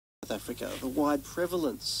South Africa, the wide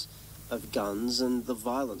prevalence of guns and the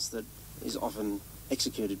violence that is often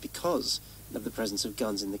executed because of the presence of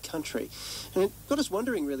guns in the country. And it got us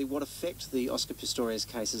wondering really what effect the Oscar Pistorius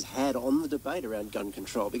case has had on the debate around gun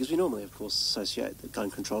control, because we normally, of course, associate the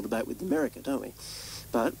gun control debate with America, don't we?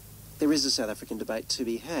 But there is a South African debate to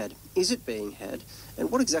be had. Is it being had?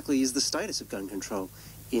 And what exactly is the status of gun control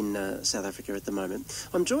in South Africa at the moment?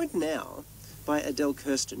 I'm joined now by Adele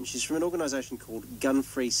Kirsten. She's from an organisation called Gun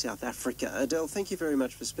Free South Africa. Adele, thank you very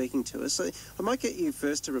much for speaking to us. So I might get you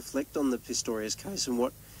first to reflect on the Pistorius case and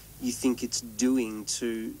what you think it's doing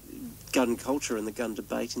to gun culture and the gun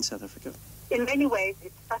debate in South Africa. In many ways,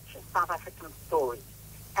 it's such a South African story,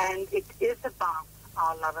 and it is about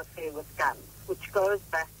our love affair with guns, which goes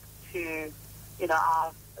back to,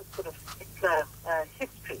 our sort of secular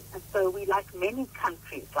history. And so we, like many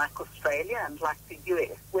countries, like Australia and like the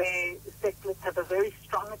US, where seculars have a very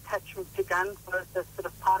strong attachment to guns, both as sort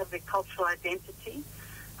of part of their cultural identity,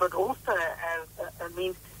 but also as a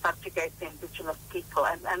means to subjugate the indigenous people.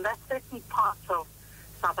 And that's certainly part of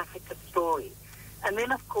South Africa's story. And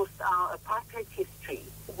then, of course, our apartheid history,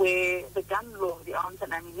 where the gun law, the Arms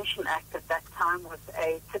and Ammunition Act at that time, was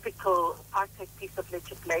a typical apartheid piece of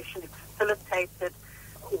legislation. It facilitated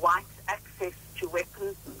white access to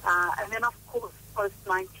weapons. And then, of course,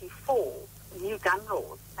 post-94, new gun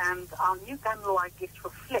laws. And our new gun law, I guess,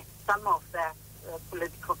 reflects some of that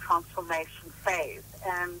political transformation phase.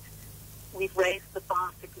 And we've raised the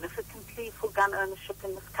bar significantly for gun ownership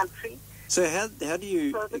in this country. So how do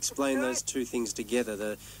you explain those two things together,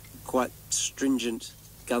 the quite stringent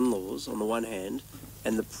gun laws on the one hand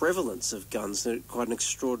and the prevalence of guns at quite an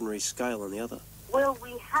extraordinary scale on the other? Well,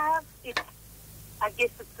 we have it. I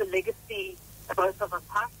guess it's the legacy both of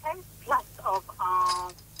apartheid plus of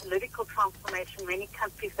our political transformation. Many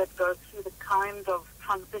countries that go through the kind of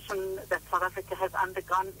transition that South Africa has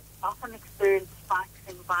undergone often experience spikes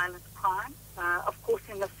in violent crime. Of course,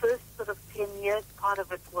 in the first sort of 10 years, part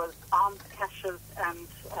of it was arms caches and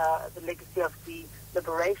the legacy of the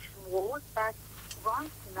liberation wars. But right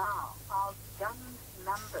now, our gun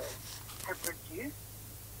numbers have reduced.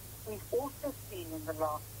 We've also seen in the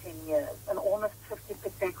last 10 years an almost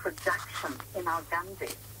 50% reduction in our gun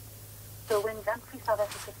deaths. So when Gun Free South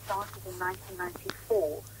Africa started in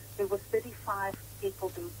 1994, there were 35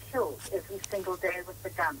 people being killed every single day with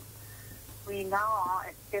the gun. We now are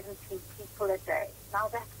at 17 people a day. Now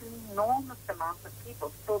that's an enormous amount of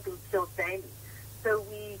people still being killed daily. So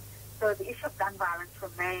the issue of gun violence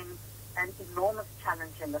remains an enormous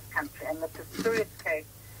challenge in this country, and the Pistorius case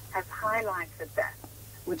has highlighted that.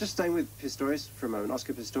 We're just staying with Pistorius for a moment,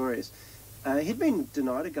 Oscar Pistorius. He'd been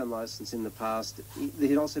denied a gun licence in the past.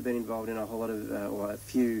 He'd also been involved in a whole lot of, or a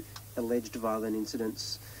few alleged violent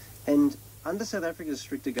incidents. And under South Africa's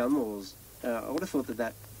stricter gun laws, I would have thought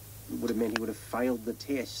that would have meant he would have failed the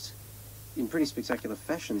test in pretty spectacular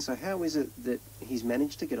fashion. So how is it that he's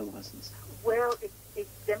managed to get a licence? Well, it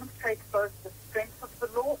demonstrates both the strength of the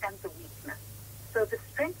law and the weakness. So the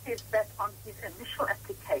strength is that on his initial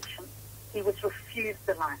application, he was refused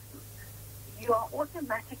the licence. You are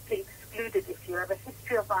automatically excluded if you have a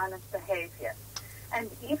history of violent behaviour. And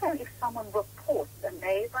even if someone reports, a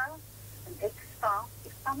neighbour, an ex-spouse,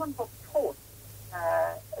 if someone reports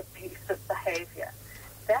abusive behaviour,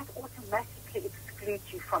 that automatically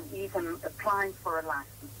excludes you from even applying for a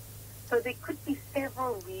licence. So there could be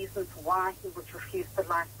several reasons why he was refused the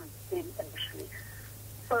licence initially.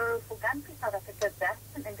 So for Gun Free South Africa,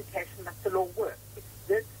 that's an indication that the law works. It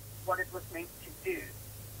did what it was meant to do.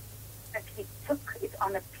 And he took it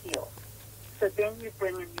on appeal. So then you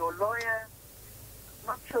bring in your lawyer.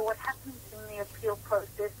 Not sure what happens in the appeal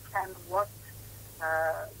process and what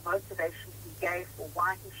motivation he gave for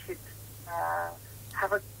why he should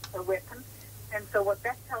have a weapon. And so what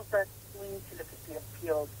that tells us, we need to look at the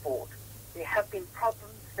appeals board. There have been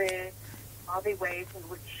problems there. Are there ways in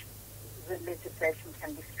which the legislation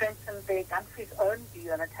can be strengthened there? Gun Free's own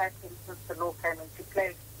view, and it has been since the law came into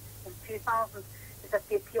place in 2000, is that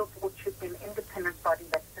the appeal board should be an independent body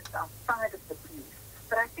that sits outside of the police.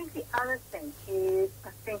 But I think the other thing is,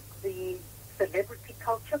 the celebrity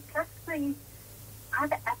culture plus the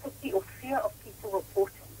either apathy or fear of people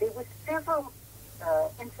reporting. There were several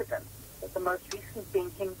incidents, the most recent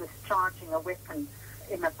being him discharging a weapon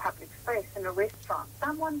in a public space, in a restaurant.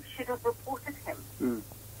 Someone should have reported him.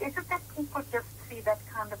 Is it that people just see that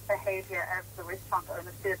kind of behaviour, as the restaurant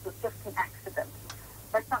owner says, was just an accident?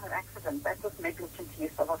 That's not an accident. That was negligent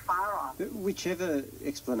use of a firearm. Whichever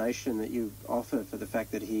explanation that you offer for the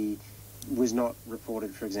fact that he was not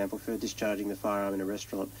reported, for example, for discharging the firearm in a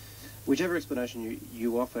restaurant, whichever explanation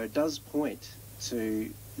you offer does point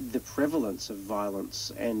to the prevalence of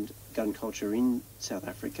violence and gun culture in South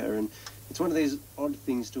Africa, and it's one of these odd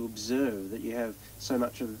things to observe, that you have so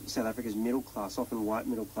much of South Africa's middle class, often white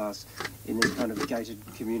middle class, in these kind of gated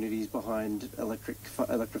communities behind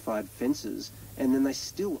electrified fences, and then they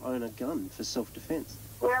still own a gun for self-defence.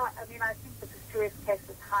 Well, I mean, I think the Pistorius case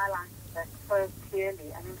has highlighted that so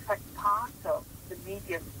clearly, and in fact part of the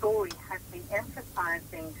media story has been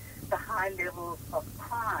emphasising the high levels of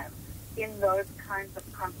crime in those kinds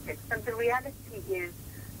of contexts. And the reality is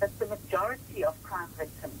that the majority of crime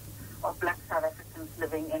victims are black South Africans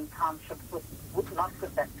living in townships with not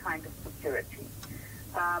with that kind of security.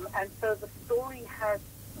 And so the story has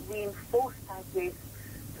reinforced, I guess,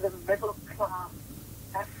 the middle class,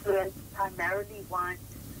 affluent, primarily white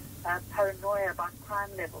paranoia about crime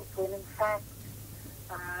levels, when in fact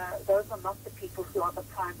those are not the people who are the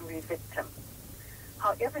primary victims.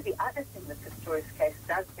 However, the other thing that the Pistorius case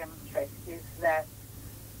does demonstrate is that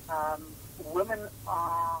women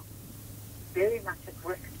are very much at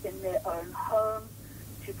risk in their own home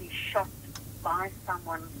to be shot by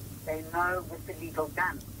someone they know with a legal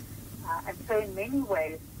gun. And so in many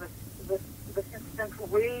ways, this incident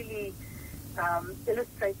really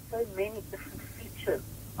illustrates so many different features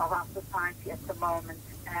of our society at the moment,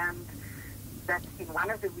 and that's been one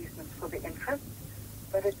of the reasons for the interest.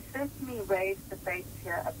 But it certainly raised debate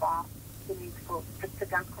here about the need for stricter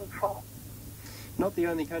gun control. Not the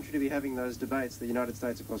only country to be having those debates. The United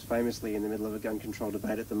States, of course, famously in the middle of a gun control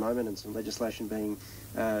debate at the moment, and some legislation being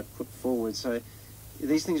put forward. So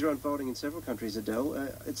these things are unfolding in several countries, Adele.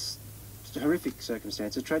 It's horrific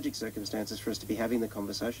circumstances, tragic circumstances for us to be having the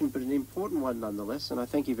conversation, but an important one nonetheless, and I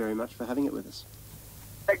thank you very much for having it with us.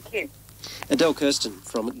 Thank you. Adele Kirsten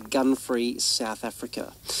from Gun-Free South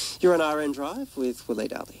Africa. You're on RN Drive with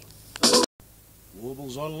Walhid Ali.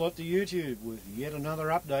 Warbles on a lot to YouTube with yet another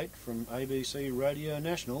update from ABC Radio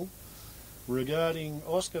National regarding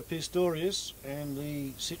Oscar Pistorius and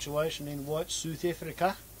the situation in white South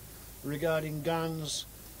Africa regarding guns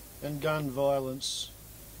and gun violence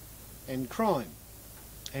and crime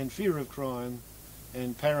and fear of crime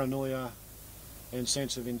and paranoia and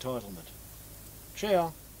sense of entitlement.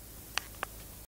 Ciao.